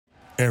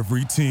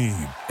Every team,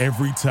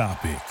 every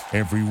topic,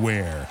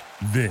 everywhere.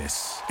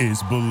 This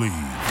is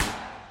Believe.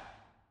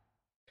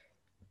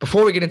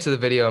 Before we get into the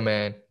video,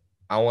 man,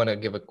 I want to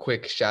give a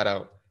quick shout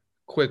out,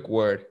 quick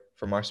word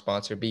from our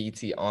sponsor,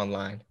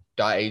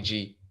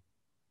 betonline.ag.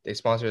 They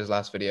sponsored this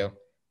last video.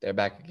 They're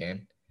back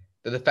again.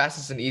 They're the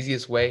fastest and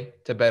easiest way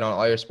to bet on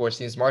all your sports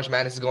teams. March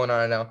Madness is going on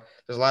right now.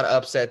 There's a lot of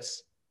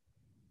upsets.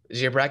 Is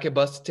your bracket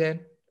busted 10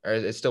 or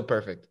is it still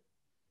perfect?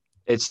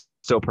 It's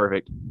still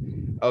perfect.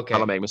 Okay. I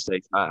don't make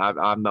mistakes.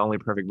 I'm the only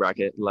perfect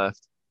bracket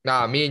left.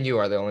 Nah, me and you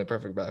are the only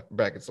perfect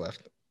brackets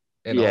left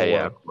in the Yeah, whole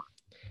yeah. world.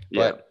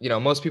 Yeah.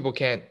 But, most people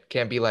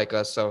can't be like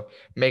us. So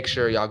make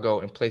sure y'all go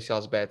and place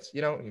y'all's bets.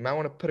 You might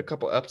want to put a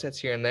couple upsets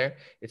here and there.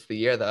 It's the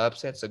year of the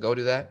upsets, so go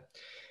do that.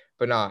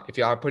 But nah, if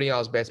y'all are putting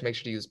y'all's bets, make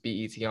sure to use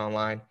BET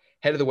Online.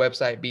 Head to the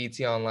website,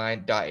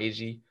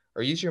 betonline.ag,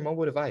 or use your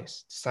mobile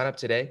device to sign up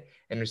today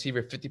and receive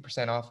your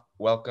 50% off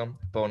welcome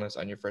bonus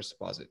on your first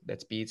deposit.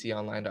 That's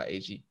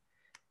betonline.ag.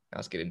 Now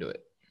let's get into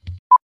it.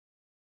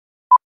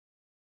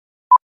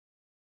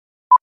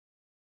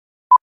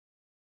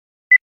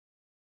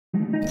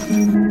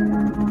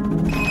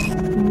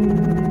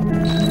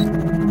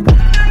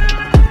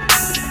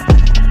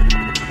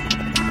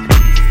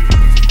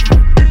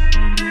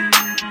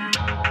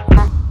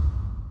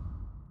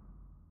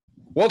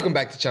 Welcome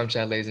back to Chum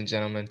Chat, ladies and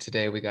gentlemen.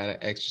 Today we got an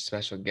extra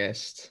special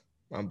guest,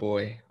 our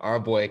boy,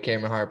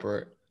 Cameron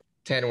Harper.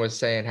 Tanner was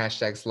saying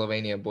hashtag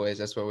Slovenia boys.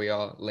 That's where we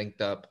all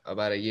linked up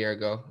about a year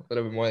ago, a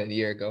little bit more than a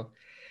year ago.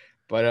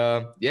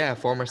 But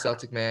former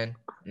Celtic man,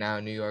 now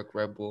New York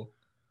Red Bull.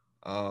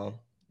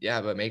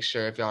 But make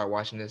sure if y'all are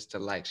watching this to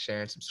like,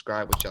 share, and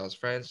subscribe with y'all's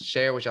friends.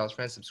 Share with y'all's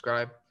friends,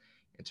 subscribe,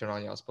 and turn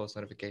on y'all's post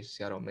notifications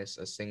so y'all don't miss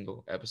a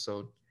single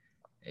episode.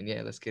 And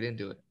yeah, let's get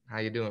into it. How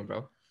you doing,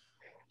 bro?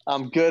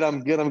 I'm good.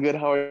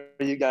 How are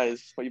you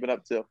guys? What you been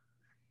up to?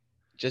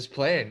 Just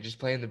playing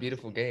the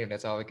beautiful game.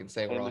 That's all we can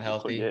say. We're all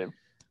healthy.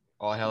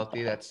 All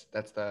healthy. That's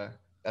a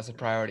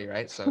priority,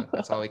 right? So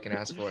that's all we can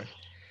ask for.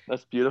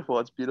 That's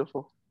beautiful.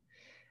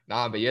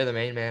 Nah, but you're the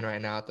main man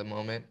right now at the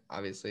moment.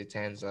 Obviously,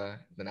 Tan's the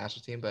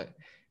national team, but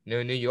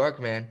New York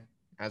man,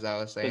 as I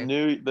was saying.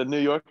 The New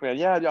York man.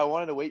 Yeah, I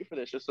wanted to wait for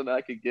this just so that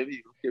I could give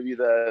you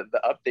the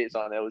updates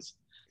on it. It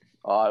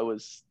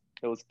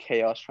was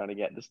chaos trying to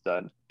get this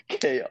done.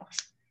 Chaos.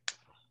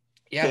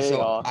 Yeah,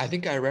 so I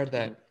think I read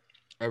that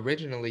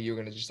originally you were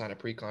gonna just sign a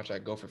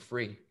pre-contract, go for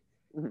free,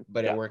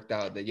 but it worked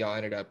out that y'all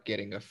ended up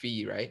getting a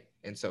fee, right?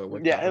 And so it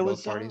worked out for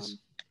both parties.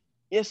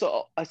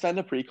 So I signed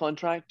a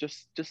pre-contract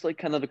just like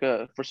kind of like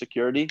for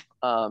security.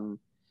 But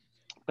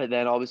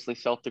then obviously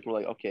Celtic were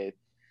like, okay,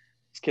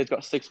 this kid's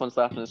got 6 months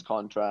left in his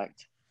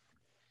contract.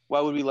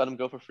 Why would we let him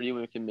go for free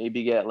when we can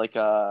maybe get like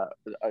a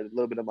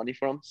little bit of money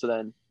for him? So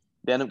then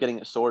they ended up getting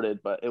it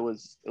sorted, but it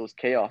was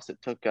chaos. It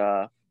took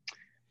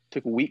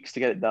weeks to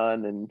get it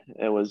done, and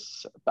it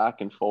was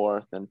back and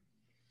forth, and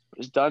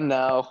it's done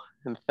now.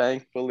 And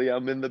thankfully,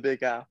 I'm in the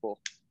Big Apple.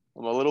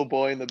 I'm a little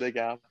boy in the Big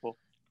Apple.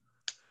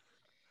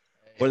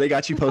 Where they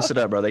got you posted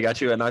up, bro? They got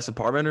you a nice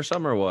apartment or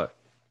something, or what?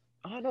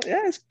 Oh no,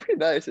 yeah, it's pretty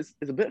nice. It's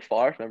a bit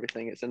far from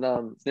everything. It's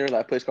it's near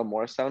that place called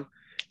Morristown.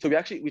 So we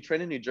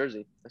train in New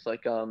Jersey. It's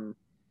like I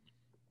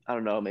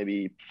don't know,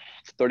 maybe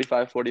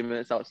 35-40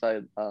 minutes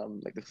outside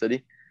like the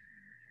city.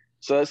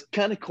 So it's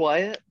kind of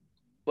quiet,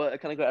 but I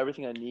kind of got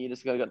everything I need.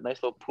 It's got a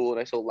nice little pool,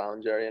 nice little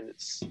lounge area, and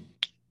it's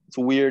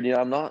weird.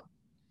 I'm not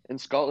in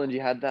Scotland.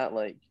 You had that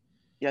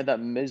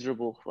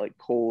miserable like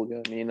cold. You know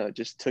what I mean? It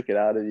just took it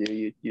out of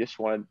you.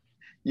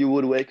 You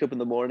would wake up in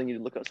the morning,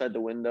 you'd look outside the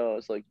window.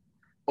 It's like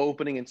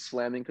opening and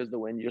slamming because the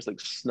wind. You're just like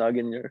snug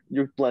in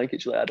your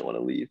blanket. You're like, I don't want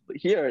to leave. But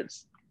here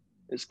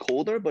it's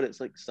colder, but it's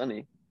like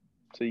sunny,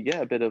 so you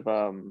get a bit of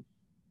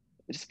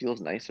it just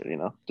feels nicer.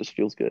 Just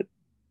feels good.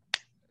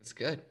 It's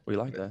good. We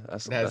like that.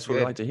 That's what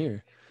we like to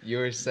hear. You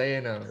were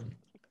saying that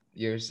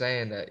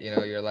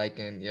you're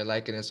liking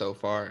it so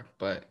far,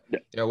 but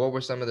what were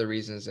some of the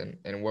reasons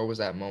and where was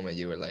that moment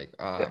you were like,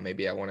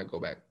 maybe I want to go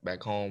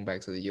back home,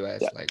 back to the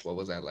US? Like, what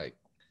was that like?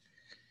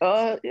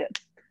 It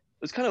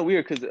was kind of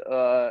weird because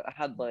I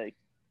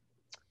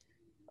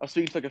was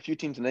speaking to like a few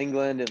teams in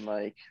England, and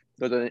like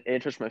there's an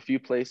interest from a few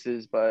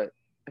places, but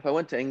if I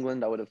went to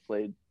England, I would have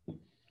played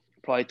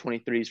probably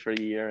 23s for a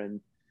year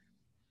and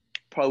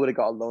probably would have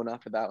got a loan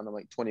after that when I'm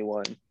like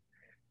 21.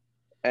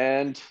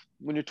 And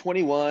when you're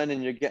 21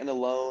 and you're getting a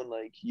loan,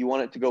 like you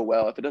want it to go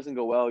well. If it doesn't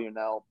go well, you're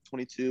now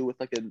 22 with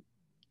like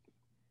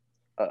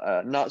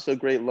a not so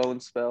great loan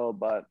spell.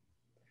 But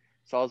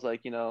so I was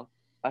like,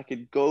 I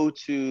could go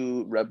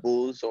to Red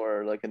Bulls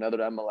or like another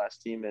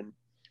MLS team and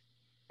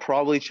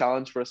probably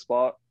challenge for a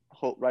spot.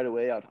 Hope right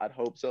away. I'd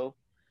hope so.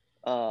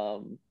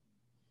 And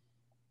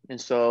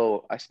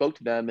so I spoke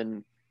to them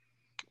and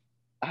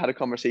I had a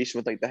conversation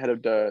with like the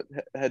head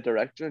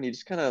director, and he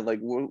just kind of like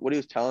what he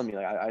was telling me.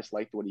 Like I just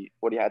liked what he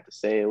had to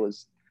say. It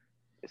was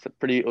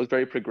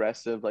very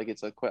progressive. Like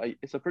it's a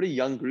pretty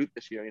young group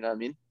this year. You know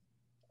what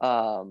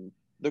I mean?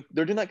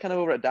 They're doing that kind of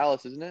over at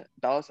Dallas, isn't it?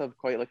 Dallas have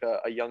quite like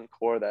a young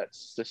core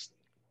that's just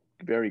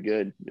very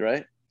good,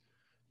 right?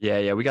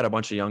 Yeah. We got a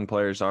bunch of young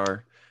players.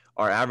 Our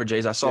our average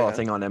age. I saw a Yeah.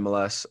 thing on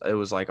MLS. It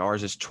was like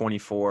ours is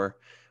 24.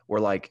 We're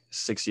like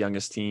sixth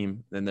youngest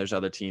team. Then there's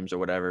other teams or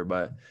whatever.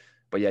 But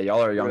yeah,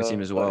 y'all are a young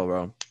team as well,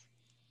 bro.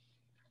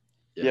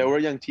 Yeah, we're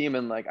a young team,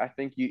 and like I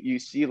think you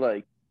see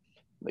like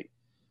like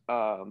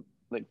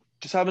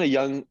just having a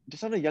young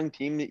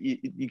team,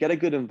 you get a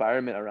good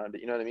environment around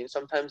it. You know what I mean?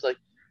 Sometimes like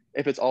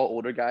if it's all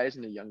older guys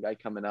and a young guy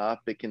coming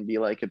up, it can be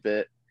like a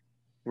bit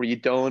where you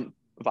don't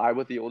vibe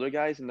with the older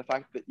guys, and the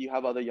fact that you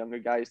have other younger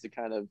guys to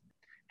kind of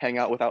hang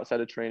out with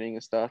outside of training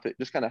and stuff, it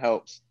just kind of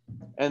helps.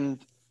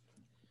 And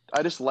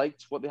I just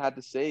liked what they had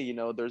to say. You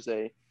know, there's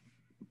a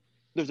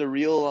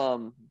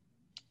real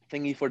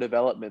thingy for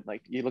development.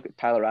 Like you look at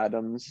Tyler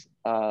Adams,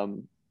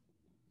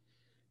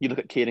 you look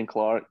at Caden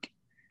Clark,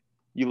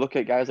 you look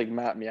at guys like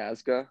Matt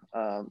Miazga.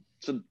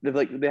 So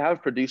they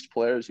have produced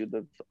players who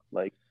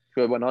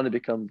have went on to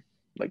become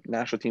like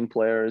national team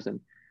players, and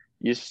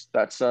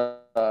that's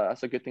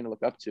a good thing to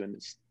look up to. And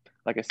it's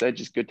like I said,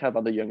 just good to have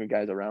other younger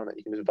guys around that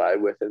you can just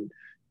vibe with and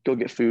go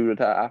get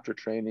food after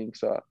training.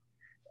 So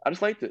I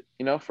just liked it,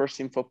 you know, first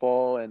team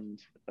football and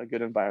a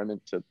good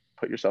environment to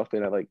put yourself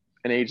in at like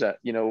an age that,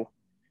 you know,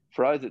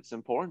 for us it's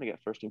important to get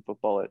first team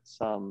football. It's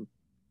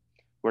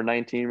we're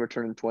 19, we're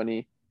turning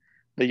 20.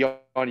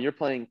 You're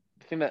playing.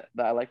 The thing that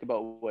I like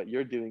about what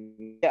you're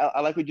doing, yeah, I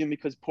like what you're doing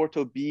because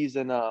Porto B's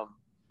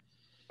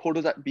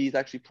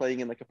actually playing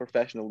in like a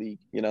professional league,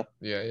 you know.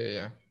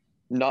 Yeah.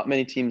 Not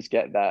many teams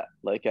get that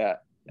like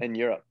in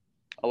Europe.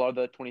 A lot of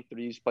the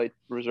 23s play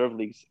reserve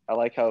leagues. I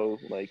like how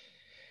like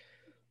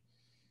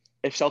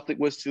if Celtic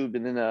was to have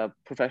been in a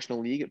professional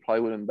league, it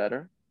probably would have been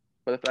better.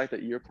 But the fact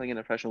that you're playing in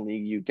a professional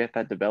league, you get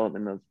that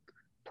development of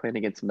playing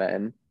against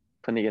men,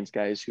 playing against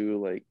guys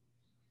who like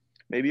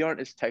maybe aren't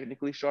as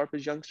technically sharp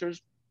as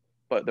youngsters,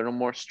 but they're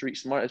more street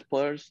smart as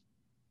players.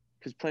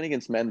 Because playing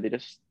against men,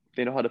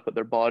 they know how to put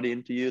their body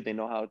into you. They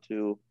know how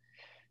to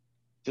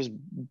just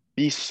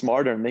be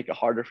smarter and make it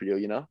harder for you,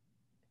 you know?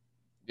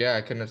 Yeah,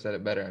 I couldn't have said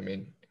it better. I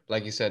mean,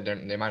 like you said,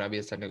 they might not be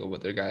as technical,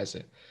 but they're guys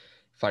that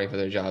fighting for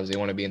their jobs. They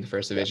want to be in the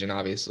first division,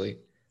 obviously.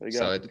 There you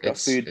So go.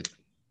 It's food.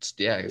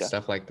 It's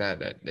stuff like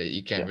that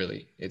you can't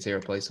really. It's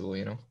irreplaceable,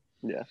 you know.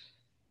 Yeah.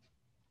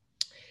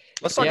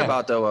 Let's talk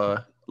about though.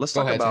 Let's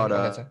Go talk ahead,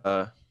 about Sam. Go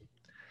ahead,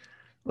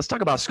 let's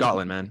talk about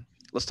Scotland, man.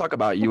 Let's talk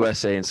about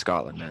USA and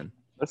Scotland, man.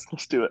 Let's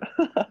do it.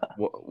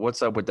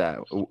 What's up with that?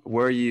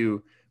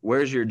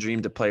 Where's your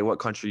dream to play? What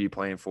country are you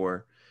playing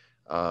for?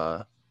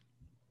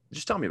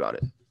 Just tell me about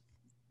it.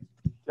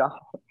 Yeah.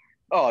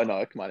 Oh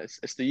no, come on.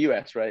 It's the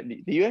US, right?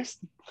 The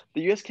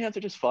US camps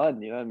are just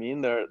fun, you know what I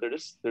mean? They're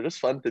just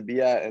fun to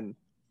be at. And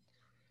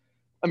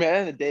I mean, at the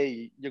end of the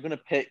day, you're gonna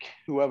pick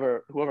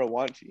whoever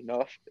wants you, you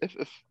know. If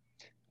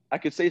I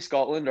could say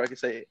Scotland or I could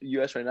say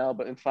US right now,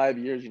 but in 5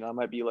 years, you know, I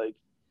might be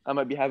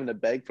having to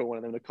beg for one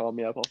of them to call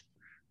me up.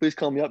 Please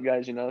call me up,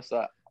 guys, you know.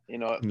 So you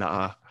know,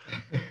 Nah.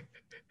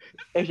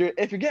 if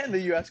you're getting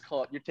the US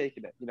call up, you're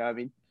taking it. You know what I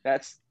mean?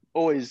 That's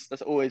always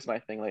my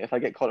thing. Like if I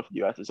get called up for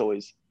the US, it's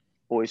always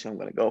who I'm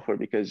gonna go for,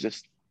 because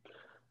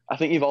I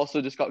think you've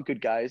also just got good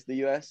guys,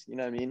 the US, you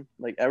know what I mean?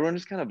 Like everyone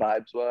just kind of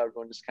vibes well,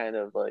 everyone just kind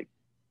of like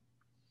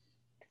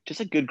just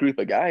a good group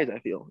of guys, I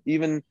feel.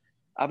 Even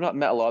I've not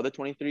met a lot of the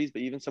 23s,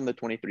 but even some of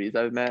the 23s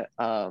I've met,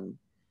 they're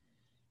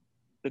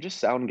just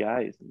sound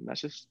guys. And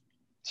that's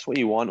what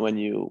you want when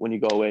you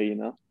go away, you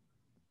know?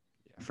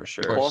 Yeah, for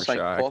sure.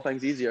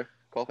 Qualifying's easier.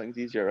 Qualifying's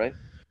easier, right?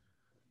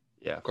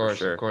 Yeah, of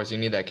course. You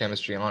need that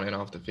chemistry on and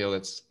off the field.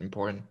 It's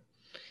important.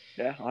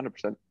 Yeah,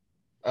 100%.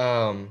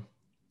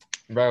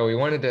 Bro,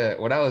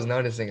 what I was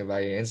noticing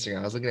about your Instagram,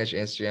 I was looking at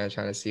your Instagram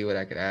trying to see what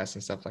I could ask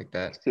and stuff like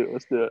that.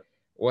 Let's do it.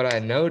 What I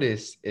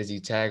noticed is you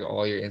tag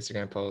all your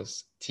Instagram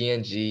posts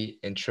TNG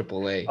and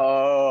AAA.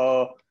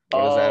 What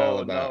is that all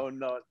about?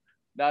 No.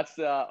 That's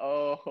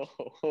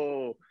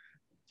so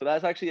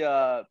that's actually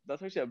a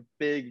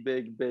big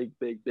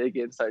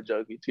inside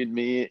joke between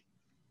me,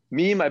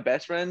 my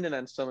best friend, and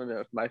then some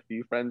of my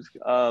few friends.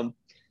 I'm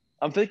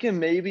thinking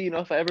maybe, you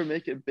know, if I ever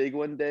make it big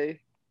one day,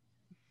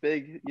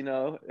 you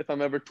know, if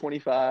I'm ever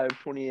 25,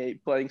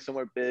 28, playing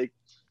somewhere big,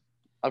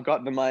 I've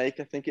got the mic.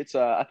 I think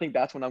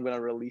that's when I'm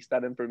gonna release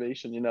that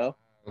information, you know.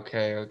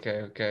 Okay.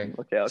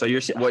 So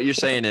what you're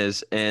saying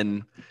is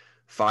in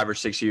 5 or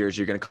 6 years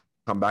you're gonna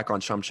come back on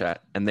Chum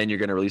Chat and then you're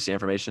gonna release the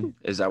information.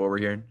 Is that what we're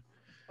hearing?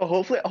 Oh,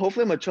 hopefully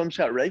I'm a Chum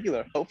Chat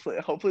regular.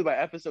 Hopefully by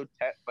episode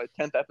 10, by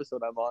 10th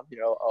episode I'm on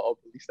here, I'll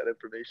release that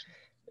information.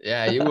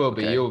 Yeah, you will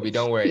be. Okay. You will be.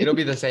 Don't worry. It'll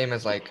be the same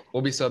as like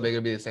we'll be so big.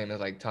 It'll be the same as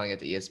like telling it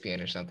to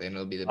ESPN or something.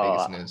 It'll be the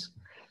biggest news.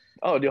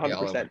 Oh, dude,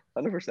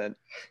 100%.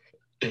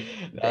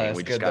 Dang,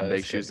 we just got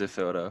big shoes to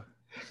fill though.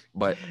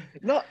 But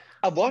no,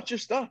 I've watched your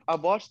stuff. I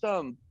was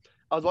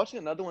watching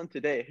another one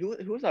today. Who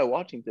was I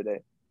watching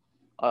today?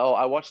 Oh,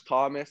 I watched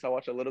Thomas. I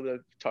watched a little bit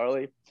of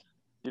Charlie.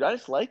 Dude, I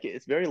just like it.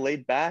 It's very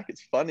laid back.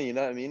 It's funny, you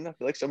know what I mean? I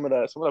feel like some of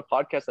the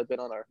podcasts I've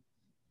been on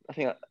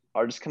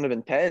are just kind of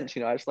intense.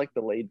 You know, I just like the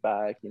laid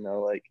back, you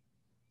know, like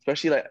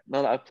especially like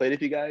now that I've played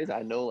with you guys,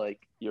 I know like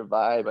your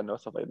vibe, I know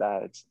stuff like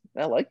that.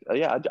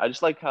 I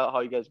just like how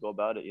you guys go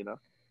about it, you know.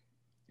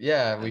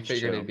 Yeah, we That's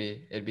figured true.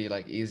 it'd be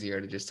like easier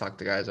to just talk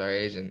to guys our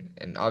age,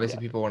 and obviously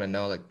Yeah. people want to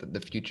know like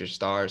the future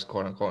stars,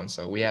 quote unquote. And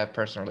so we have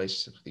personal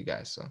relationships with you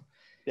guys, so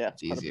Yeah,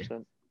 it's easier.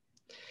 100%.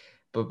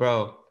 But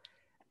bro,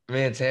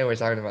 me and Sam were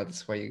talking about this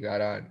before you got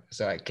on.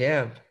 So at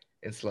camp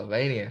in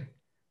Slovenia,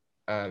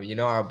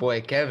 our boy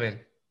Kevin,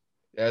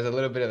 there was a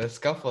little bit of a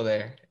scuffle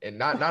there, and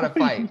not a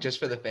fight, just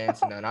for the fans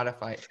to know, not a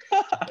fight,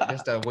 but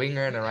just a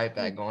winger and a right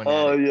back going at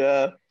Oh it.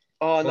 yeah.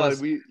 Oh What no,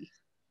 was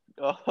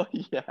Oh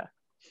yeah.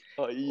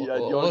 Oh yeah.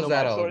 Do what you want to was know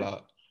that my all story?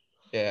 about?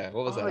 Yeah,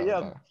 what was Oh that all yeah.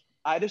 about?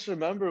 I just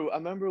remember. I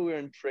remember we were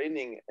in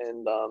training,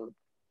 and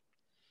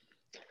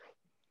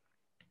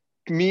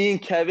me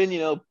and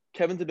Kevin.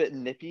 Kevin's a bit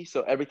nippy,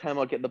 so every time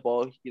I'll get the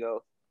ball,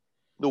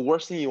 the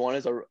worst thing you want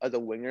as a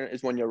winger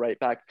is when your right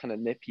back kind of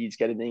nippy, he's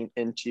getting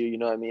into you. You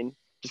know what I mean?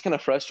 Just kind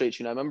of frustrates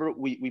you. And I remember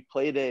we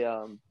played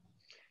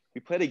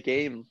a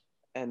game,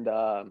 and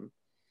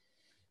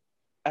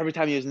every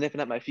time he was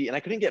nipping at my feet, and I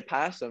couldn't get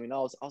past him. I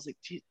was like,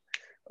 geez,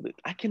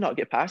 I cannot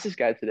get past this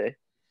guy today.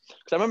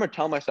 Because I remember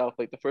telling myself,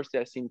 like, the first day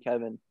I seen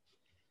Kevin,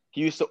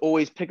 he used to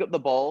always pick up the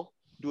ball,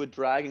 do a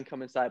drag, and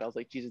come inside. I was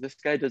like, Jesus, this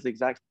guy does the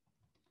exact.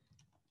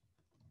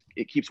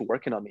 It keeps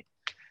working on me.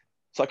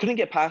 So I couldn't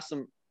get past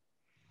him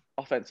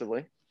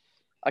offensively.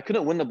 I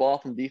couldn't win the ball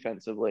from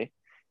defensively,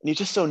 and he's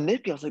just so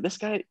nippy. I was like, this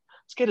guy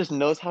just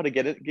knows how to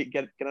get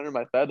under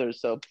my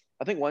feathers. So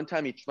I think one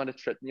time he might have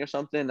tripped me or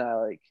something.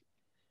 I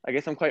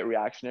guess I'm quite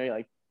reactionary.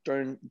 Like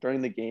during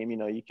the game,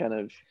 you kind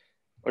of,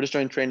 or just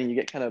during training, you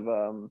get kind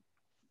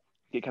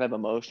of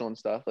emotional and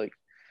stuff. Like,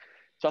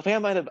 so I think I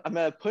might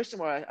have pushed him,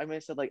 or I might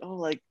have said like, oh,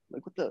 like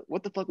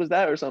what the fuck was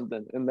that or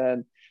something. And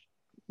then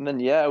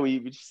yeah, we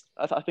just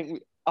I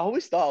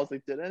always thought, I was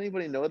like, did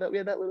anybody know that we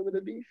had that little bit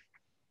of beef?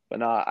 But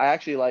nah, I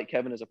actually like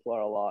Kevin as a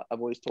player a lot. I've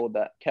always told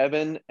that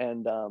Kevin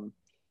and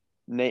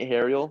Nate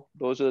Harriel,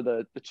 those are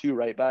the two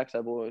right backs I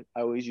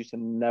always used to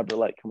never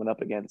like coming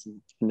up against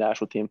in the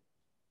national team.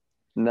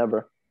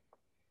 Never.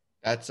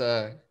 That's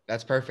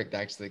perfect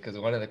actually, because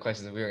one of the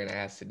questions we were gonna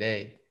ask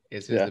today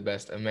is who's Yeah. the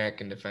best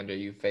American defender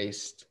you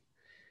faced?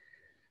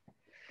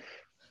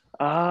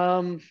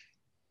 Um,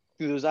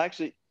 Dude, there's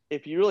actually,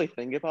 if you really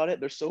think about it,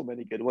 there's so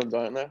many good ones,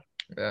 aren't there?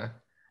 Yeah.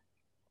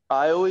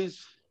 I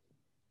always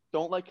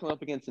don't like coming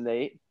up against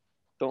Nate.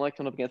 Don't like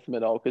coming up against him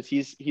at all because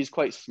he's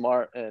quite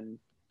smart, and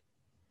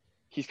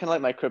he's kind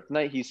of like my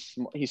kryptonite.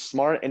 He's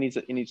smart, and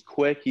he's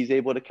quick. He's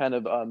able to kind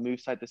of move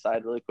side to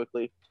side really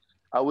quickly.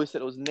 I always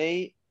said it was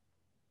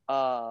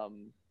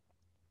um,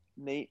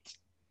 Nate,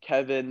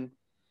 Kevin.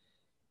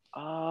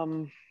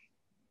 Um,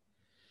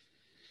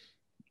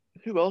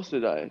 who else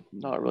did I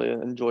not really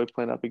enjoy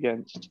playing up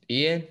against?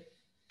 Ian?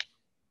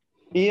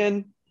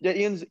 Ian. Yeah,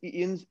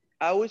 Ian's.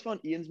 I always found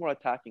Ian's more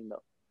attacking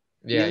though.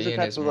 Yeah, Ian's the Ian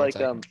type is of more like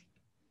attacking.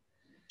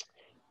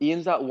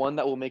 Ian's that one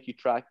that will make you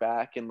track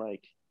back in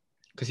like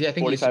Because I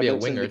think he used to 45 be a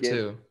minutes into winger the game.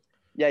 too.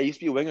 Yeah, he used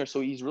to be a winger, so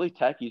he's really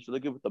techy. He's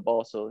really good with the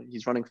ball. So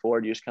he's running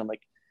forward. You're just kind of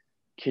like,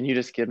 can you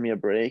just give me a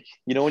break?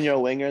 When you're a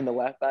winger and the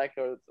left back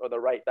or the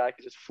right back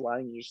is just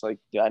flying, you're just like,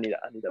 yeah, I need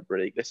a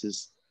break. This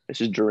is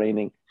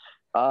draining.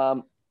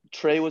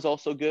 Trey was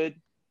also good.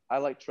 I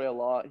like Trey a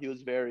lot. He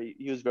was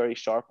very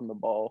sharp on the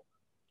ball.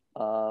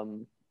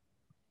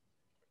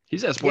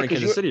 He's at Sporting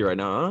Kansas you're City right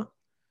now, huh?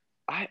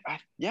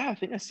 I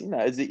think I've seen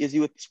that. Is he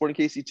with Sporting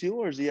KC too,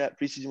 or is he at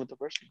preseason with the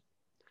first team?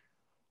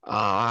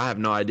 I have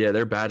no idea.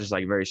 Their badge is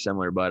like very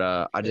similar, but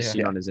I just Yeah.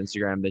 seen on his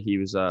Instagram that he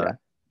was Yeah.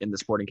 in the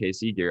Sporting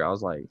KC gear. I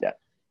was like, Yeah.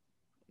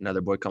 another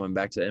boy coming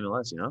back to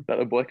MLS, That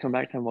a boy come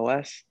back to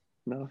MLS.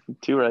 No,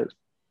 too right.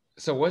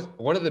 So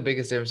what are the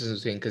biggest differences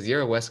between, because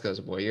you're a West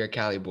Coast boy, you're a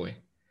Cali boy.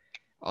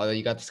 Although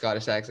you got the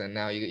Scottish accent,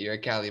 now you're a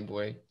Cali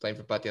boy playing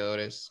for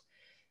Pateadores.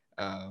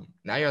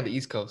 Now you're on the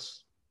East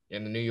Coast.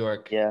 You're in New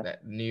York. Yeah.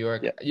 New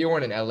York. Yeah. You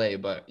weren't in LA,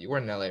 but you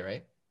weren't in LA,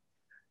 right?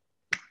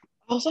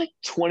 I was like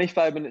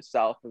 25 minutes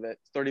south of it,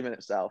 30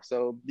 minutes south.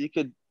 So you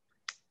could,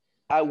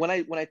 when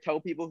I tell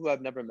people who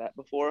I've never met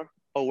before,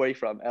 away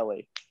from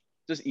LA,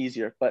 just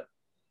easier, but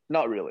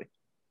not really.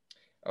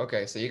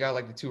 Okay, so you got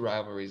like the two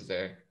rivalries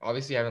there.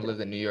 Obviously, you haven't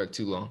lived in New York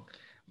too long,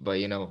 but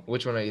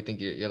which one do you think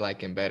you're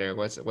liking better?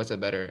 What's a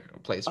better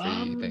place for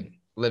you think,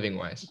 living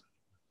wise?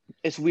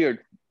 It's weird.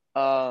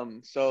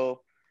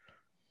 So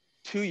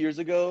 2 years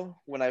ago,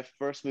 when I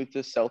first moved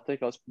to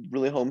Celtic, I was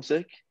really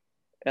homesick,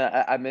 and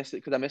I missed it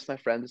because I missed my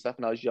friends and stuff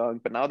when I was young.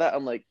 But now that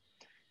I'm like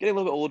getting a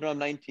little bit older, I'm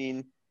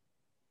 19.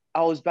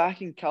 I was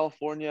back in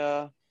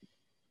California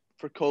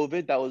for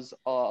COVID. That was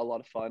a lot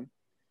of fun,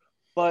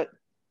 but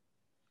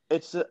I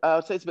would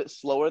say it's a bit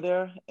slower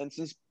there. And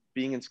since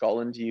being in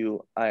Scotland,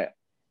 I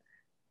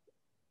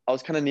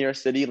was kind of near a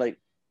city, like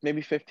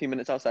maybe 15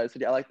 minutes outside the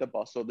city. I like the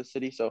bustle of the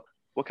city. So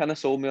what kind of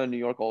sold me on New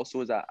York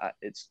also is that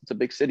it's a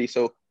big city.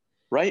 So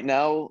right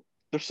now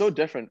they're so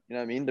different. You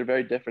know what I mean? They're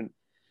very different.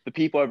 The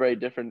people are very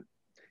different.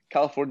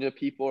 California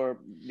people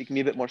they can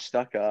be a bit more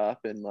stuck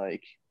up, and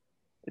like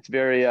it's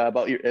very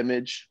about your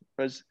image.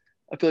 Whereas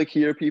I feel like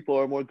here people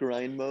are more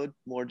grind mode,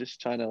 more just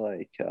trying to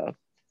like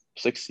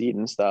succeed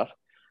and stuff.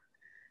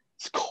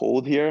 It's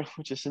cold here,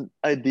 which isn't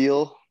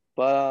ideal,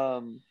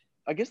 but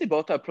I guess they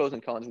both have pros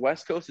and cons.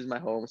 West Coast is my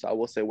home, so I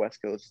will say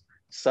West Coast.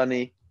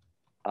 Sunny,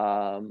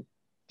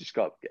 just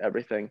got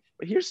everything.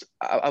 But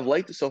I've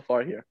liked it so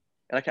far here,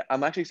 and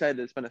I'm actually excited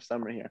to spend a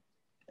summer here.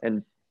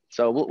 And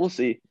so we'll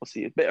see. We'll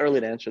see. It's a bit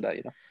early to answer that,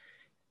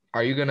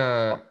 Are you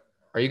gonna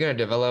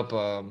develop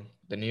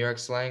the New York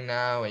slang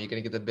now? Are you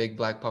gonna get the big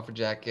black puffer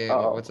jacket?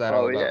 What's that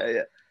all about?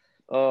 Yeah.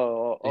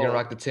 Oh, You're gonna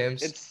rock the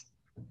Timbs? It's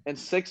in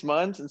 6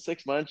 months. In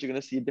 6 months, you're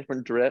gonna see a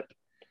different drip,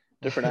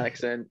 different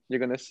accent. You're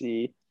gonna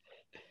see.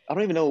 I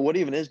don't even know what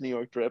even is New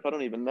York drip. I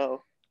don't even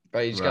know.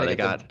 But you just Bro, gotta they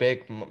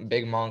get the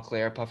big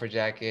Montclair puffer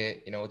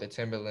jacket, with the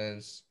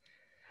Timberlands.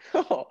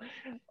 Oh,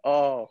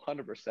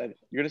 100%.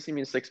 You're gonna see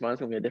me in 6 months.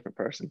 I'm gonna be a different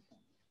person.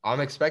 I'm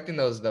expecting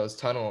those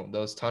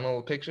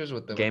tunnel pictures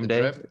with the Game with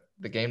day? the drip,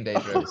 the game day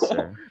drip.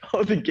 sir.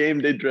 Oh, the game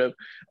day drip.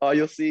 Oh,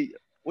 you'll see.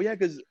 Well, yeah,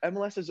 because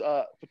MLS is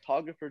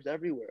photographers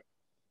everywhere.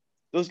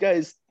 Those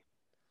guys,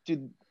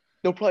 dude,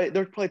 they're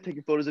probably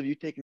taking photos of you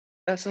taking.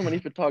 That's how many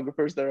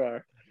photographers there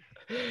are.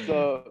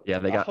 So Yeah,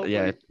 they got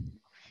yeah,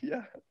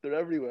 they're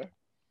everywhere.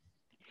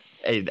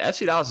 Hey,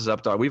 FC Dallas is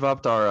upped we've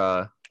upped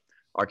our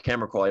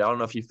camera quality. I don't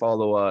know if you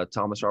follow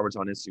Thomas Roberts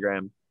on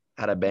Instagram.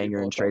 Had a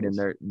banger in trading.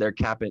 They're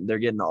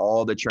getting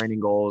all the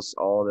training goals,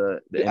 all the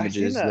Dude,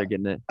 images. They're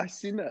getting it. I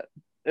seen that.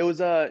 It was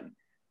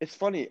it's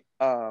funny.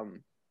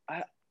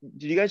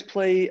 Did you guys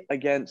play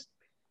against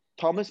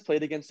Thomas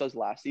played against us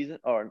last season?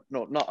 Or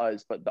no, not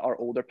us, but our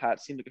older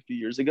Pat team like a few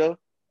years ago,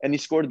 and he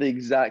scored the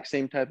exact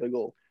same type of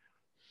goal.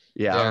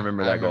 Yeah, I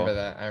remember that goal.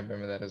 I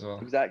remember that as well.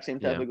 Exact same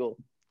type of goal.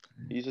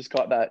 He's just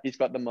got that. He's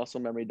got the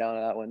muscle memory down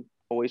on that one.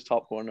 Always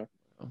top corner.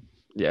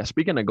 Yeah.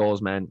 Speaking of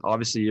goals, man,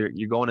 obviously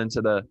you're going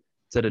into the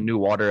new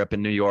water up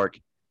in New York.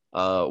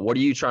 What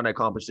are you trying to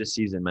accomplish this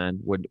season, man,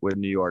 with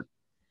New York?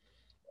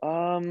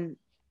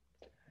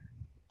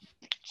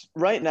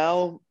 Right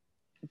now,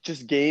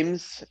 just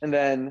games, and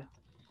then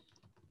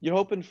you're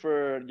hoping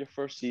for your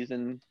first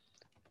season,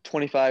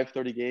 25,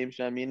 30 games,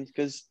 you know what I mean?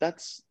 Because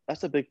that's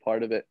a big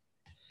part of it.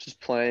 Just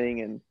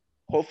playing, and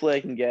hopefully I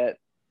can get,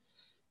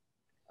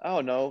 I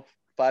don't know,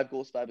 5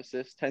 goals, 5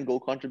 assists, 10 goal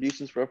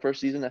contributions for a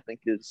first season. I think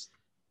it's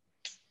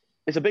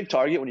a big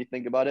target when you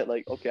think about it.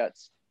 Like, okay,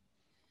 it's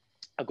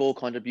a goal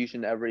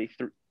contribution every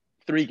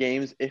 3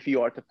 games if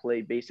you are to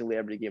play basically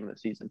every game of the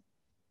season.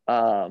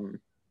 But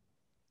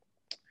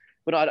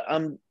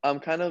I'm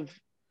kind of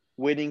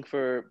waiting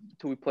till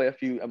we play a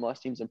few MLS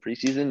teams in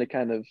preseason to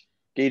kind of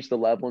gauge the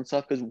level and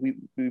stuff, because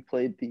we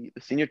played the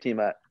senior team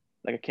at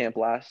like a camp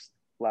last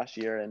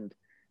year, and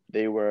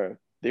they were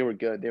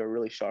good. They were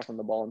really sharp on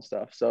the ball and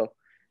stuff. So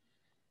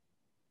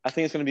I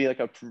think it's going to be like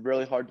a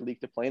really hard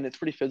league to play in. It's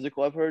pretty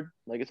physical, I've heard.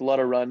 Like, it's a lot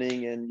of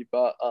running, and you've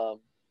got a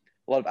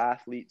lot of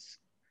athletes.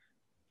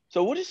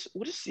 So we'll just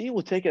see.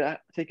 We'll take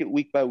it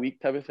week by week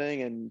type of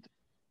thing. And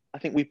I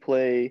think we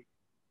play.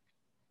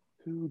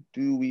 Who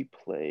do we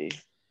play?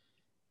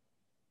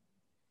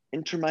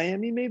 Inter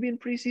Miami maybe in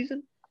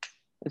preseason.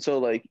 And so,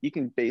 like, you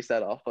can base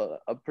that off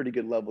a pretty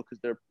good level because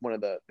they're one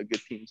of the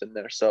good teams in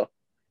there. So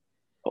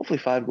hopefully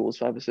 5 goals,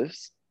 5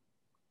 assists.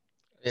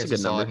 It's a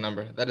solid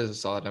number. That is a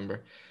solid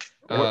number.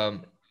 Go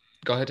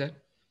ahead, Ted.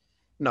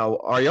 No,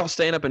 are y'all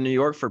staying up in New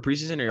York for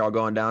preseason, or y'all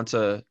going down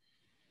to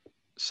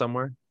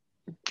somewhere?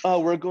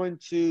 We're going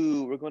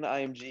to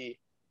IMG.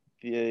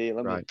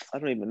 I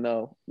don't even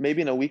know.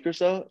 Maybe in a week or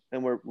so,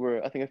 and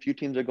I think a few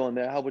teams are going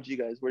there. How about you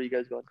guys? Where are you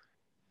guys going?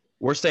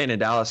 We're staying in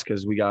Dallas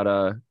because we got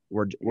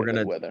we're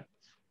gonna weather.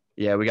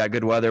 Yeah, we got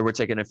good weather. We're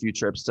taking a few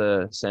trips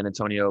to San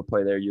Antonio,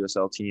 play their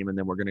USL team, and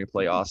then we're gonna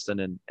play Austin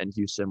and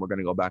Houston. We're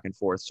gonna go back and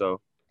forth. So,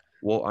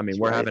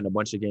 we're having a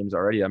bunch of games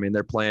already. I mean,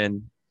 they're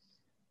playing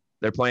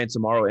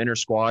tomorrow inter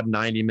squad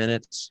 90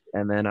 minutes,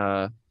 and then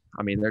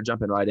they're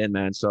jumping right in,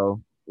 man.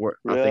 So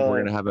I think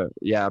we're gonna have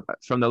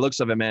from the looks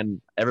of it,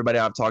 man. Everybody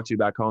I've talked to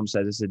back home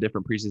says it's a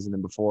different preseason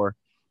than before,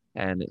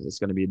 and it's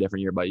gonna be a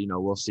different year. But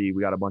we'll see.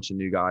 We got a bunch of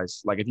new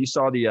guys. Like, if you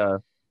saw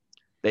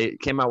they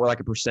came out with like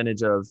a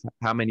percentage of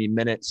how many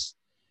minutes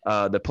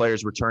the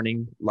players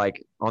returning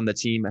like on the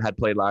team had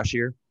played last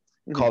year.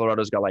 Mm-hmm.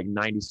 Colorado's got like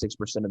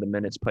 96% of the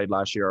minutes played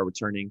last year are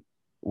returning.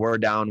 We're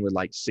down with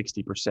like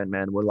 60%,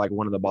 man. We're like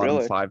one of the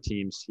bottom 5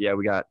 teams. Yeah,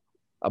 we got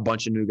a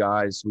bunch of new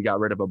guys. We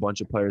got rid of a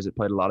bunch of players that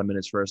played a lot of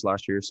minutes for us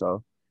last year.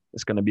 So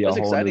it's going to be a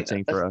whole new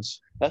thing for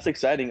us. That's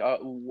exciting.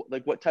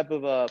 Like, what type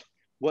of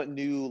what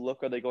new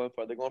look are they going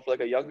for? Are they going for like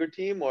a younger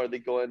team, or are they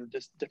going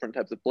just different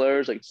types of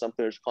players? Like, some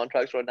players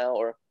contracts right now,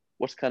 or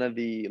what's kind of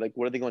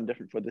what are they going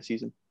different for this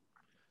season?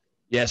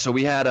 Yeah, so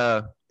we had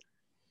our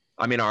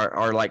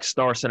like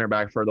star center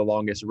back for the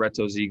longest,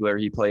 Reto Ziegler.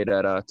 He played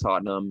at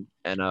Tottenham,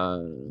 and I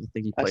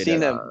think he played. I've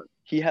seen him.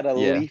 He had a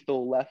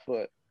lethal left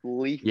foot.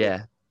 Lethal.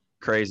 Yeah,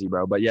 crazy,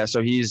 bro. But yeah,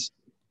 so his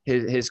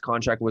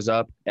contract was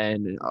up,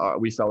 and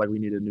we felt like we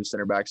needed a new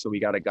center back, so we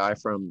got a guy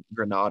from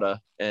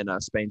Granada in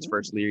Spain's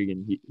first league,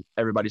 and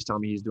everybody's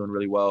telling me he's doing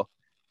really well.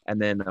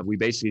 And then we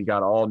basically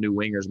got all new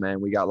wingers,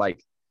 man.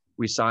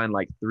 We signed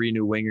like 3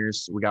 new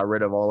wingers. We got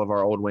rid of all of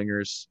our old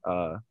wingers.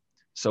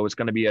 So it's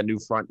going to be a new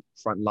front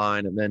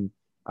line. And then,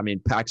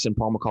 Paxton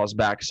Palmacall's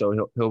back,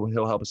 so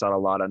he'll help us out a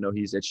lot. I know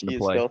he's itching to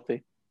play.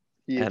 Filthy.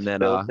 He is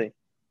filthy.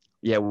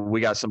 yeah,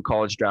 we got some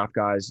college draft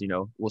guys. You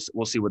know,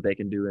 we'll see what they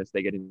can do if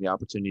they get the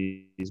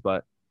opportunities.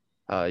 But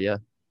yeah,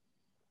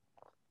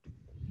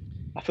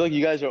 I feel like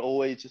you guys are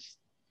always just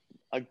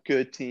a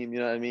good team. You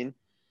know what I mean?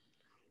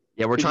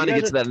 yeah, we're 'Cause trying you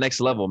to guys get are. to that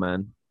next level,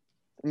 man.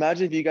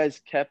 Imagine if you guys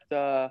kept.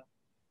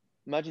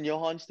 Imagine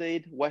Johan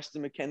stayed,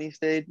 Weston McKennie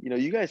stayed. You know,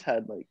 you guys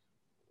had like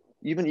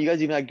you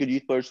guys even had good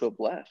youth players who have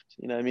left.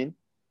 You know what I mean?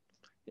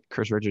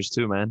 Chris Richards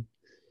too, man.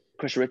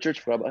 Chris Richards,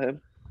 forgot about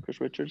him. Chris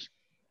Richards.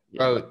 Yeah.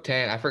 Bro,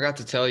 Tan, I forgot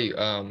to tell you.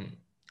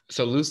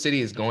 So Lou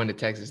City is going to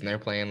Texas and they're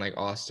playing like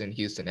Austin,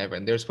 Houston,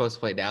 Everett. They're supposed to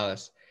play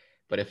Dallas,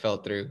 but it fell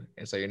through,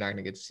 and so you're not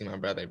gonna get to see my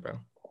brother, bro.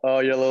 Oh,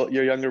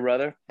 your younger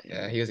brother.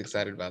 Yeah, he was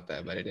excited about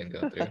that, but it didn't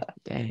go through.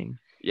 Dang.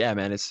 Yeah,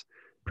 man. It's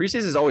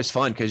preseason is always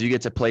fun because you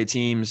get to play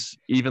teams,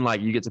 even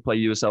like you get to play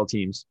USL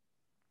teams,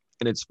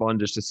 and it's fun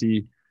just to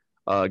see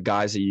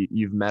guys that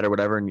you've met or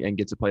whatever and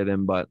get to play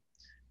them. But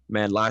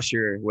man, last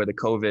year with the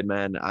COVID,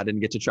 man, I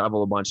didn't get to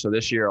travel a bunch. So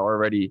this year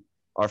already,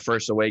 our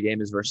first away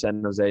game is versus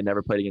San Jose.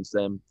 Never played against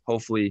them.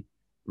 Hopefully,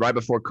 right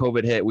before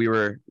COVID hit, we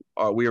were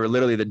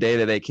literally the day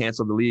that they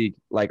canceled the league,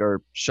 like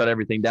or shut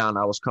everything down.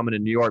 I was coming to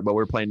New York, but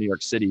we are playing New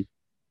York City,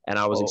 and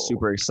I was like, Oh.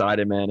 super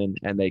excited, man.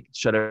 And they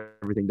shut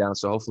everything down.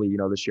 So hopefully, you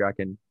know, this year I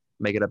can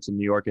make it up to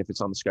New York if it's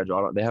on the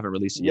schedule. They haven't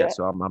released it Yeah. yet,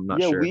 so I'm not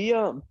Yeah, sure. we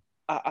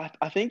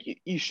I think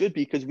you should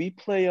be because we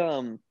play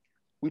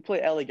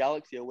LA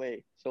Galaxy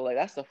away. So like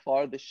that's the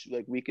farthest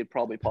like we could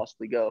probably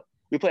possibly go.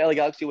 We play LA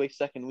Galaxy away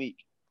second week,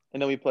 and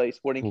then we play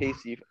Sporting Oof.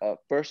 KC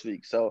first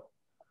week. So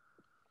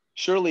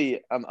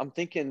surely I'm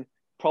thinking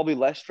probably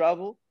less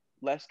travel,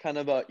 less kind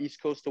of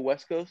East Coast to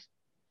West Coast,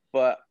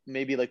 but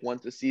maybe like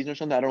once a season or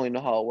something. I don't really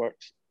know how it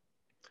works.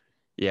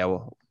 Yeah,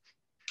 well,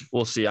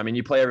 we'll see. I mean,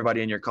 you play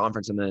everybody in your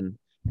conference, and then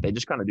they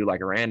just kind of do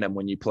like a random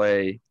when you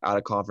play out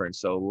of conference.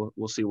 So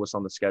we'll see what's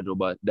on the schedule,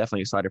 but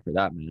definitely excited for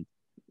that, man.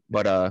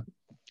 But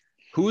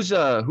who's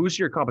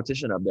your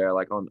competition up there,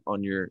 like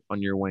on your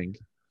wing?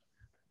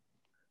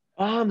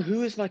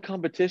 Who is my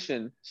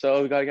competition?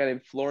 So we got a guy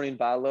named Florian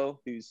Ballo,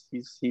 he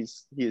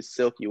is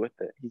silky with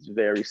it. He's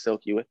very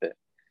silky with it.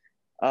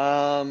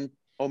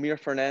 Omir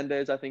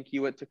Fernandez, I think he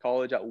went to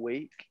college at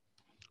Wake.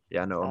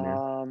 Yeah, I know Amir.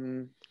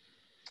 I'm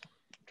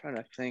trying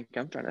to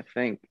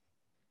think.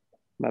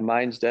 My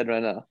mind's dead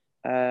right now.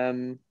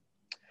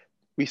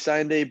 We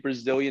signed a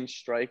Brazilian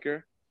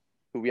striker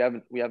who we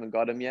haven't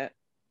got him yet.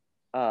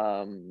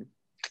 Who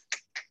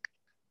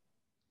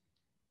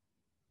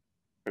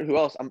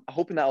else? I'm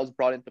hoping that was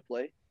brought into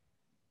play.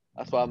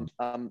 That's what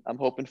I'm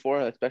hoping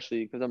for,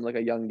 especially because I'm like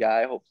a young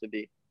guy.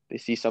 Hopefully they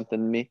see something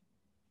in me.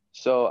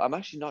 So I'm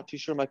actually not too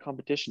sure my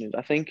competition is.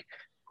 I think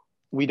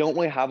we don't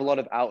really have a lot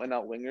of out and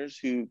out wingers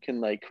who can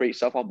like create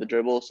stuff off the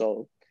dribble.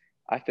 So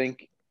I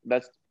think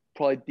that's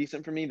probably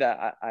decent for me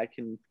that I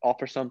can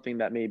offer something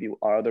that maybe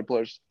our other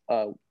players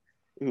don't,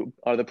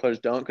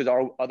 because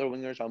our other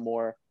wingers are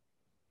more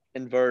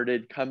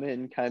inverted, come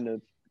in kind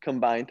of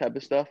combined type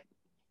of stuff.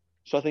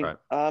 So I think Right.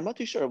 I'm not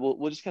too sure.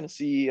 We'll just kind of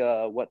see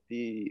what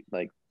the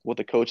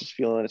coach is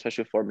feeling,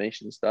 especially with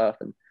formation and stuff.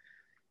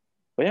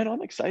 But yeah, no,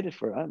 I'm excited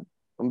for it.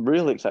 I'm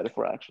really excited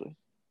for it, actually.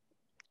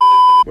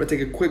 We're gonna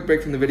take a quick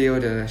break from the video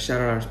to shout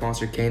out our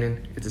sponsor,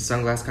 Kanan. It's a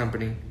sunglass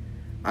company.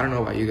 I don't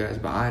know about you guys,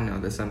 but I know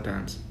that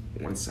sometimes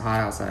when it's hot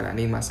outside, I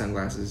need my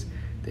sunglasses.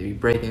 They be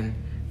breaking.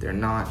 They're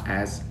not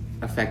as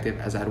effective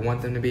as I'd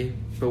want them to be.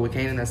 But with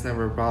Kanan, that's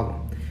never a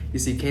problem. You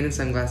see, Kanan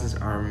sunglasses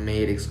are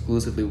made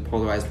exclusively with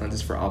polarized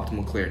lenses for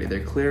optimal clarity.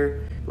 They're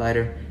clearer,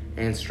 lighter,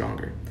 and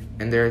stronger.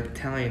 And their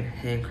Italian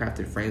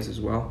handcrafted frames as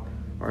well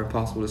are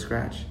impossible to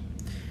scratch.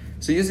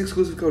 So use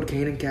exclusive code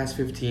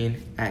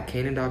KananCast15 at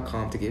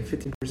Kanan.com to get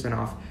 15%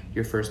 off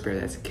your first pair.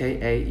 That's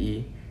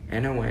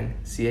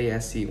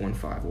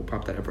KAENONCASC15. We'll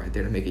pop that up right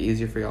there to make it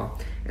easier for y'all.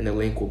 And the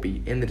link will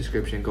be in the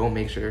description. Go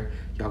make sure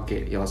y'all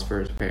get y'all's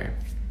first pair.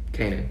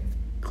 Kanan,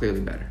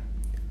 clearly better.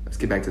 Let's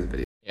get back to the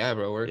video. Yeah,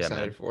 bro, we're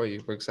excited for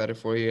you. We're excited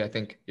for you. I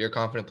think you're a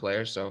confident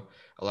player, so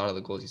a lot of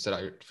the goals you set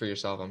out for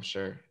yourself, I'm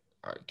sure,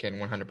 can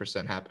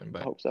 100% happen.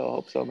 But I hope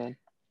so, man.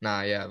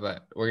 Nah, yeah,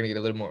 but we're going to get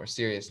a little more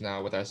serious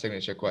now with our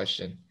signature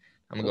question.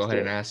 I'm going to go Let's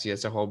ahead do and it. ask you,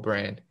 it's a whole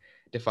brand.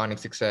 Defining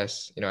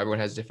success. You know, everyone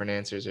has different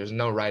answers. There's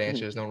no right answer.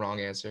 Mhm. There's no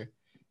wrong answer.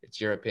 It's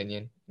your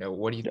opinion. You know,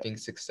 what do you think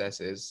success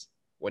is?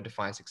 What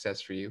defines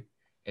success for you?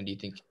 And do you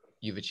think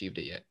you've achieved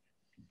it yet?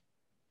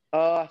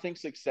 I think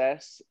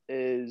success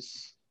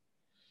is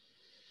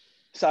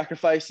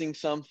sacrificing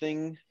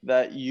something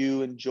that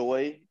you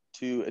enjoy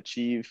to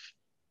achieve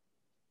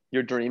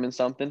your dream in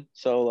something.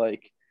 So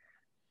like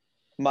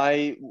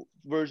my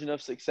version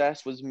of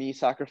success was me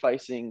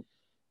sacrificing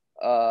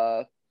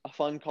a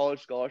fun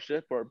college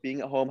scholarship or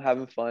being at home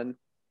having fun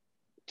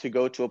to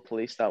go to a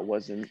place that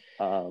wasn't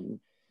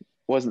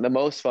the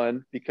most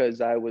fun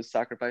because I was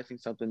sacrificing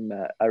something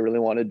that I really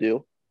want to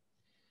do.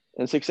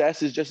 And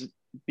success is just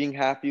being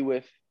happy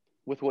with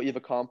what you've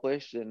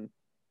accomplished, and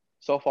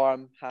so far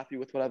I'm happy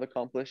with what I've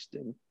accomplished.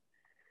 And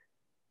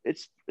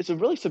it's a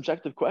really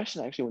subjective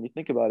question actually when you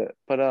think about it,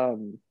 but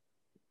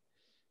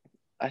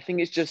I think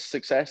it's just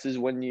success is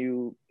when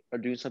you are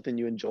doing something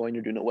you enjoy and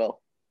you're doing it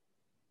well.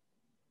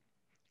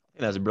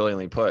 That's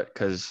brilliantly put,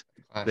 because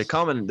the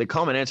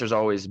common answer is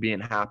always being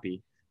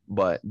happy,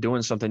 but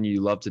doing something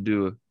you love to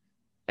do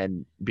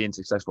and being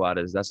successful at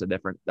it that's a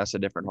different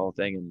whole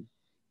thing.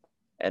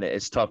 And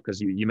it's tough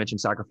because you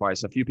mentioned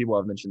sacrifice. A few people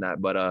have mentioned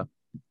that, but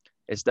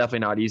it's definitely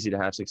not easy to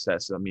have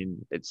success. I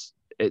mean,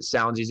 it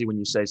sounds easy when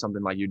you say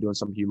something like you're doing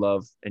something you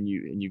love and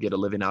you get a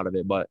living out of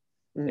it, but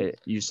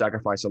you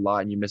sacrifice a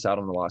lot and you miss out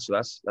on a lot. So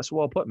that's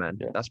well put, man.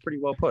 Yeah. That's pretty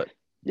well put.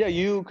 Yeah,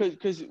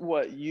 because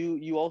what you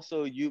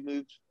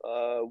moved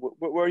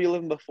where are you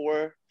living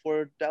before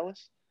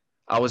Dallas?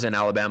 I was in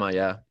Alabama,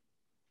 yeah.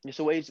 Yeah,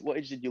 so what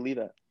age did you leave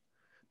at?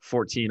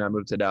 14, I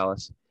moved to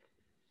Dallas.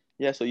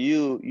 Yeah, so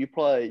you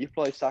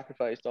probably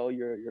sacrificed all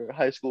your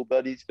high school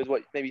buddies because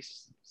what, maybe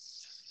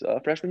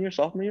freshman year,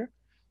 sophomore year?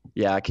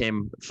 Yeah, I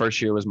came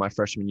first year was my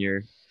freshman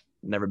year.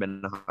 Never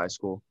been to high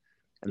school,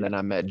 and then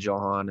I met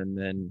Johan, and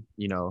then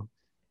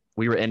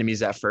we were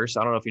enemies at first.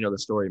 I don't know if you know the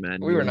story, man.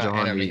 We were not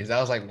enemies. That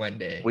was like one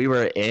day. We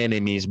were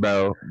enemies,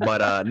 bro.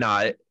 But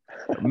I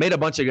made a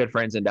bunch of good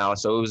friends in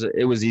Dallas, so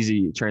it was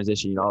easy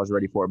transition. I was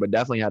ready for it, but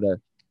definitely had to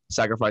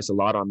sacrifice a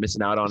lot on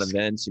missing out on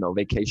events,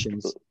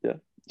 vacations. Yeah,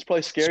 it's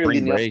probably scary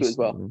spring leading breaks, up to as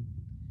well.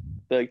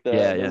 Like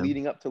the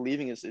leading up to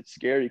leaving it's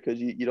scary because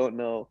you don't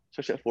know,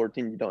 especially at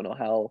 14, you don't know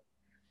how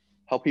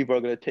people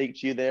are going to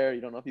take you there.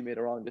 You don't know if you made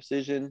a wrong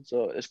decision.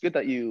 So it's good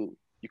that you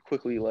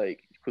quickly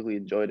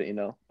enjoyed it.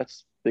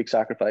 That's big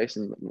sacrifice,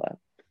 and that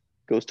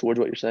goes towards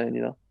what you're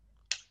saying.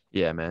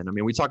 Yeah, man. I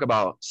mean, we talk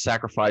about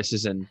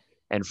sacrifices and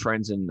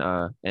friends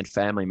and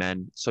family,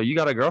 man. So you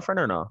got a girlfriend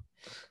or no?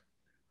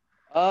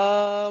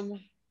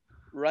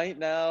 Right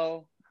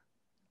now,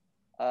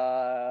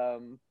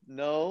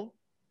 no.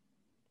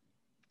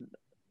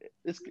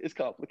 It's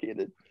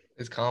complicated.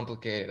 It's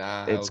complicated.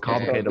 It's okay.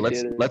 complicated.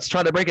 Let's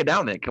try to break it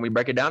down then. Can we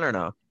break it down or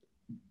no?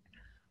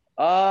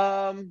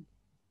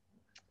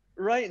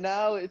 Right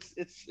now it's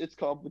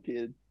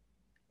complicated.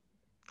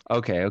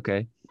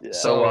 Okay. Yeah.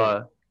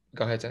 So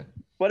go ahead, Ted.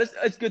 But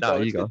it's good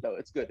though. It's good though.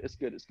 It's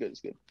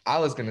good. I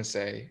was gonna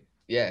say,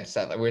 yes.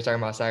 We were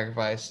talking about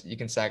sacrifice. You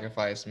can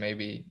sacrifice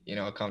maybe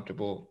a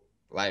comfortable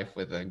life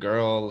with a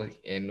girl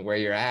in where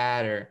you're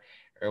at or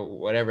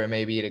whatever it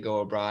may be to go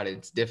abroad.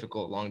 It's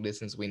difficult, long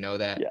distance. We know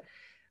that. Yeah.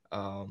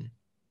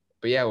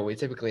 But yeah, what we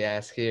typically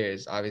ask here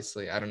is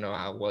obviously, I don't know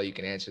how well you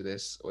can answer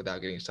this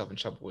without getting yourself in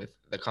trouble with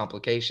the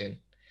complication.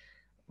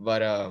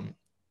 But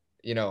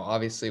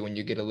obviously when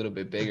you get a little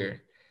bit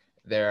bigger,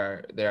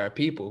 there are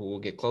people who will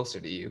get closer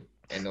to you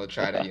and they'll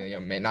try to,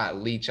 may not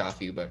leech off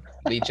you, but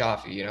leech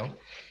off you,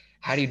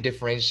 How do you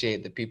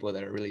differentiate the people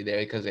that are really there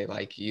because they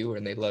like you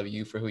and they love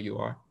you for who you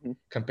are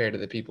compared to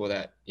the people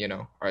that,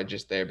 are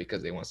just there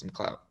because they want some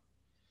clout?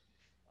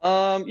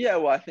 Yeah,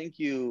 well, I think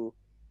you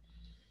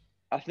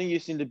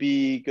seem to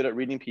be good at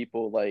reading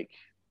people. Like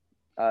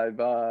I've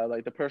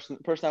like the person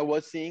I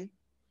was seeing,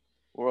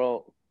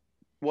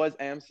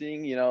 am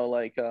seeing,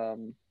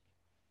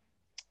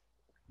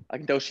 I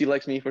can tell she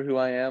likes me for who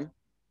I am.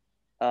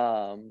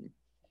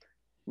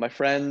 My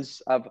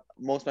friends,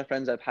 most of my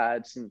friends I've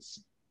had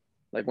since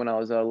like when I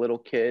was a little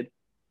kid.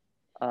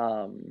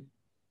 So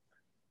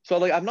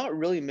like I've not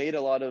really made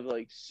a lot of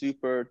like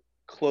super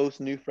close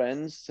new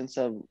friends since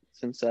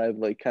I've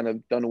like kind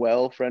of done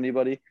well for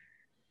anybody.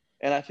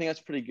 And I think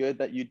that's pretty good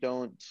that you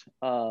don't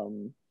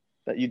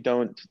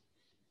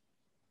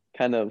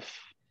kind of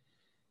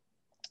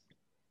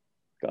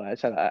God,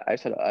 I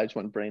just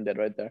went brain dead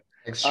right there.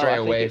 Like stray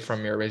away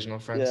from your original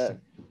friends.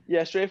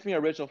 Yeah, straight from your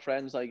original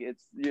friends. Like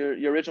it's your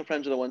original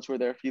friends are the ones who were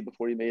there for you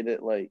before you made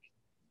it. Like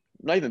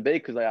not even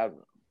big because I've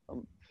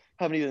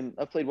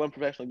played one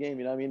professional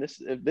game. I mean,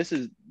 this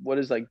is what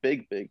is like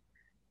big,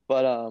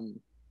 but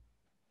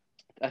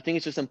I think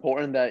it's just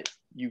important that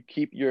you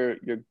keep your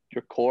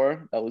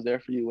core that was there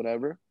for you,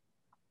 whatever.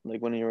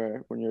 Like when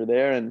you're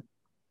there, and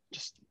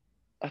just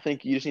I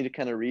think you just need to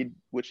kind of read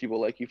which people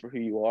like you for who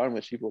you are and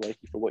which people like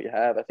you for what you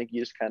have. I think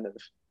you just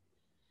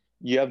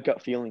you have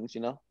gut feelings,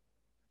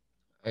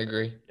 I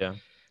agree. Yeah.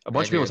 A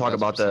bunch of people talk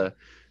about the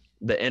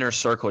inner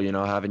circle,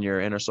 having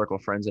your inner circle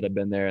of friends that have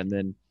been there and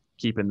then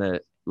keeping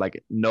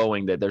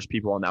knowing that there's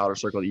people on the outer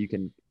circle that you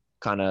can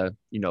kind of,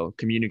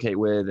 communicate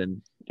with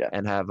and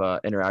have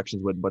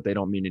interactions with, but they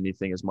don't mean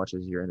anything as much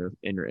as your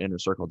inner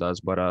circle does.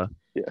 But I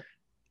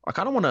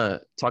kind of want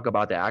to talk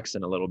about the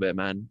accent a little bit,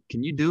 man.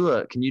 Can you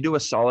do a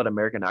solid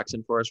American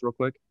accent for us real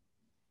quick?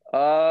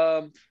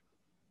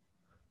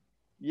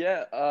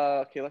 Yeah.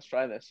 Okay, let's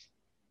try this.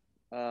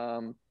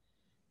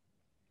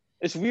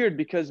 It's weird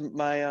because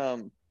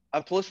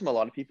I've told this from a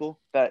lot of people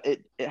that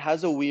it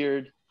has a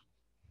weird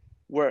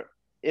where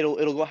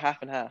it'll go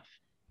half and half,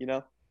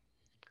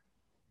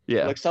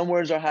 Yeah. Like some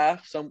words are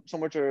half, some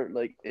words are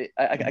like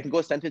I can go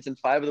a sentence and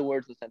 5 of the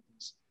words in the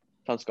sentence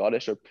sound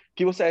Scottish, or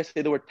people say I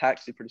say the word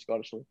taxi pretty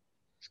Scottishly.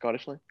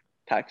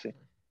 Taxi.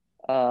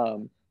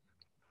 I'm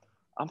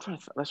trying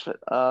to let's fit.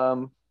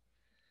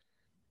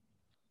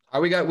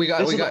 We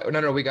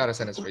got a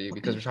sentence for you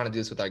because we're trying to do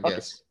this with our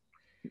guests.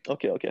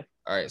 Okay.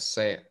 All right,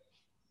 say it.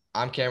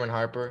 I'm Cameron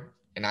Harper,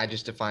 and I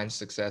just defined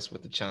success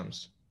with the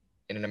chums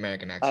in an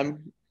American accent.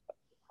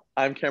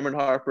 I'm Cameron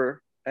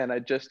Harper, and I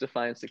just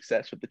defined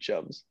success with the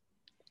chums.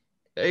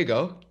 There you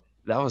go.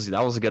 That was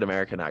a good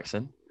American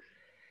accent.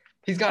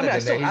 He's got it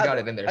in there. He's got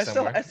it in there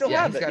somewhere. I still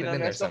Yeah, have he's it. got You it know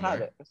in what I mean? there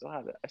somewhere. I still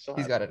have it.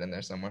 He's got it in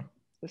there somewhere.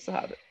 I still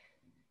have it.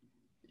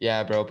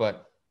 Yeah, bro.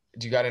 But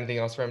do you got anything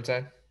else for him,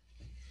 Ted?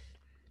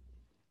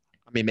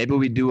 I mean, maybe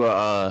we do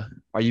a.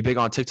 Are you big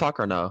on TikTok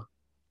or no?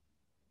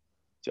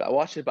 Dude, I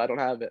watch it, but I don't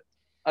have it.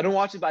 I don't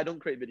watch it, but I don't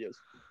create videos.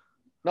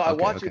 No, I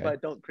Okay, watch okay. it, but I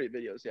don't create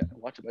videos. Yeah, I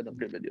watch it, but I don't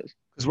create videos.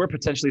 Because we're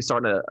potentially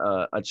starting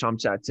a Chum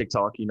Chat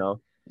TikTok, you know.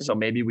 So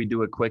maybe we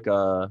do a quick thing.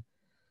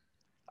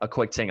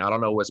 I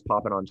don't know what's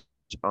popping on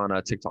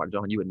TikTok,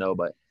 John. You would know,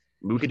 but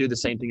we could do the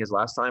same thing as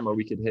last time, or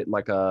we could hit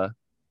like a.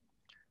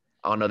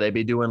 I don't know. They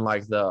be doing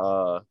like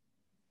the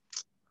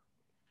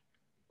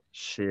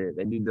shit.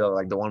 They do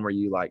the one where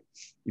you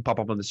pop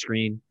up on the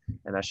screen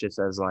and that shit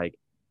says like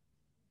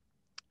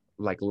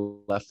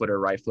left foot or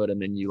right foot,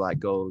 and then you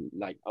go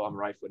oh, I'm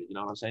right footed. You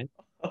know what I'm saying?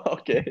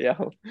 Okay, yeah.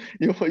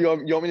 You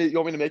want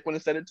me to make one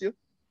and send it to you?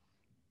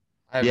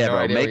 I have no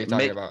idea what you're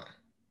talking about.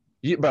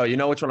 Bro, you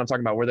know which one I'm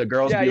talking about? Where the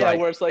girls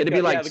where it's like it'd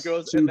be the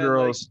girls, two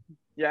girls.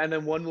 And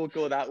then one will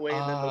go that way,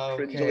 and then they'll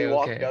cringily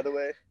walk the other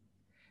way.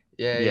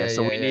 Yeah.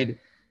 So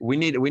we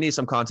need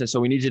some content. So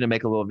we need you to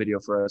make a little video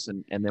for us,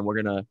 and then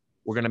we're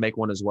gonna make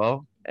one as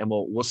well, and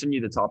we'll send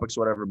you the topics,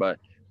 whatever. But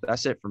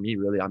that's it for me,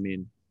 really. I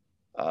mean,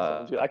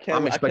 Dude,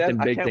 I'm expecting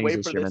big things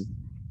this year, man.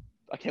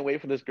 I can't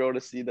wait for this girl to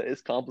see that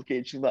it's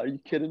complicated. Are you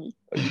kidding me?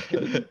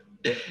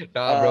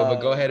 Nah, bro, but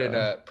go ahead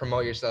and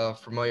promote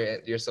yourself,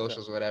 promote your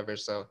socials, whatever,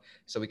 so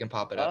we can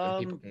pop it up and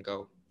people can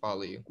go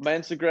follow you. My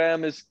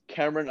Instagram is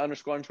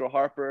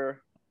Cameron_Harper.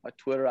 My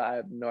Twitter, I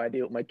have no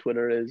idea what my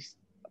Twitter is.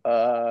 Dude,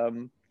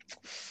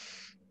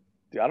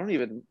 I don't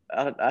even.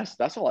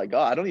 That's all I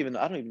got. I don't even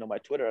know my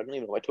Twitter. I don't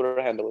even know what my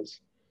Twitter handle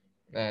is.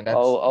 Man,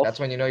 that's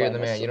when you know you're the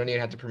man. You don't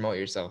even have to promote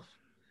yourself.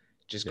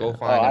 Just go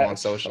find him on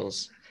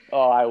socials.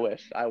 Oh, I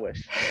wish. I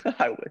wish.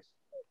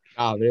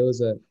 But it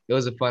was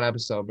a fun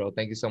episode, bro.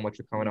 Thank you so much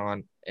for coming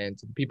on. And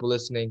to the people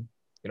listening,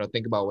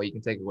 think about what you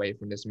can take away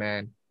from this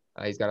man.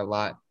 He's got a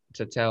lot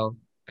to tell,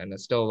 and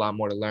there's still a lot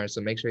more to learn.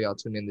 So make sure y'all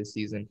tune in this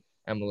season,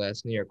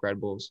 MLS, New York Red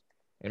Bulls,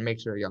 and make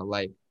sure y'all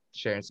like,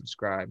 share, and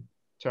subscribe.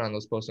 Turn on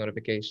those post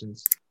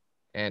notifications.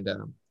 And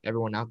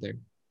everyone out there,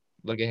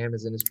 look at him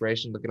as an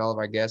inspiration. Look at all of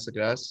our guests. Look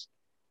at us,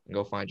 and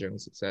go find your own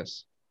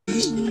success.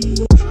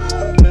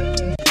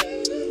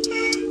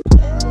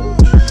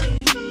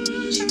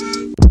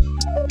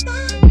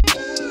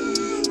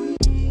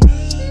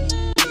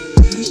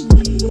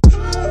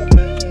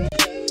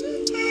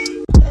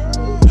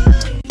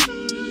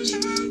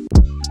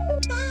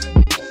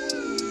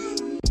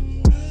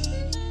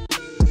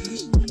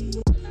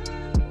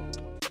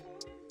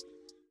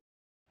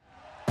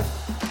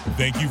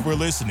 Thank you for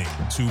listening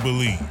to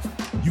Believe.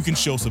 You can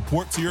show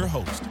support to your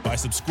host by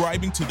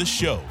subscribing to the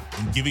show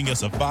and giving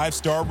us a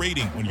 5-star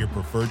rating on your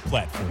preferred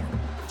platform.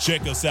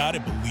 Check us out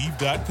at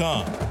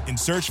Believe.com and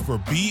search for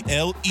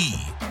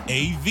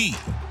BLEAV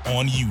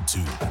on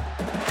YouTube.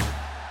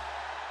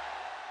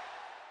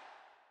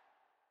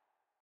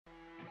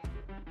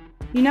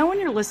 You know when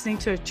you're listening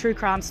to a true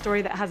crime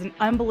story that has an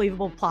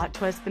unbelievable plot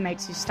twist that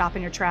makes you stop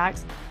in your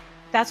tracks?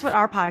 That's what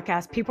our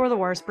podcast, People Are the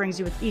Worst, brings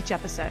you with each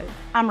episode.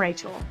 I'm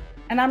Rachel.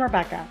 And I'm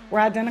Rebecca. We're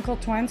identical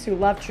twins who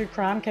love true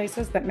crime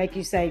cases that make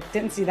you say,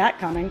 didn't see that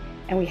coming,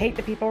 and we hate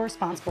the people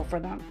responsible for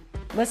them.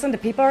 Listen to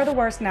People Are the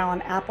Worst now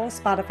on Apple,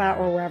 Spotify,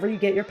 or wherever you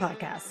get your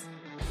podcasts.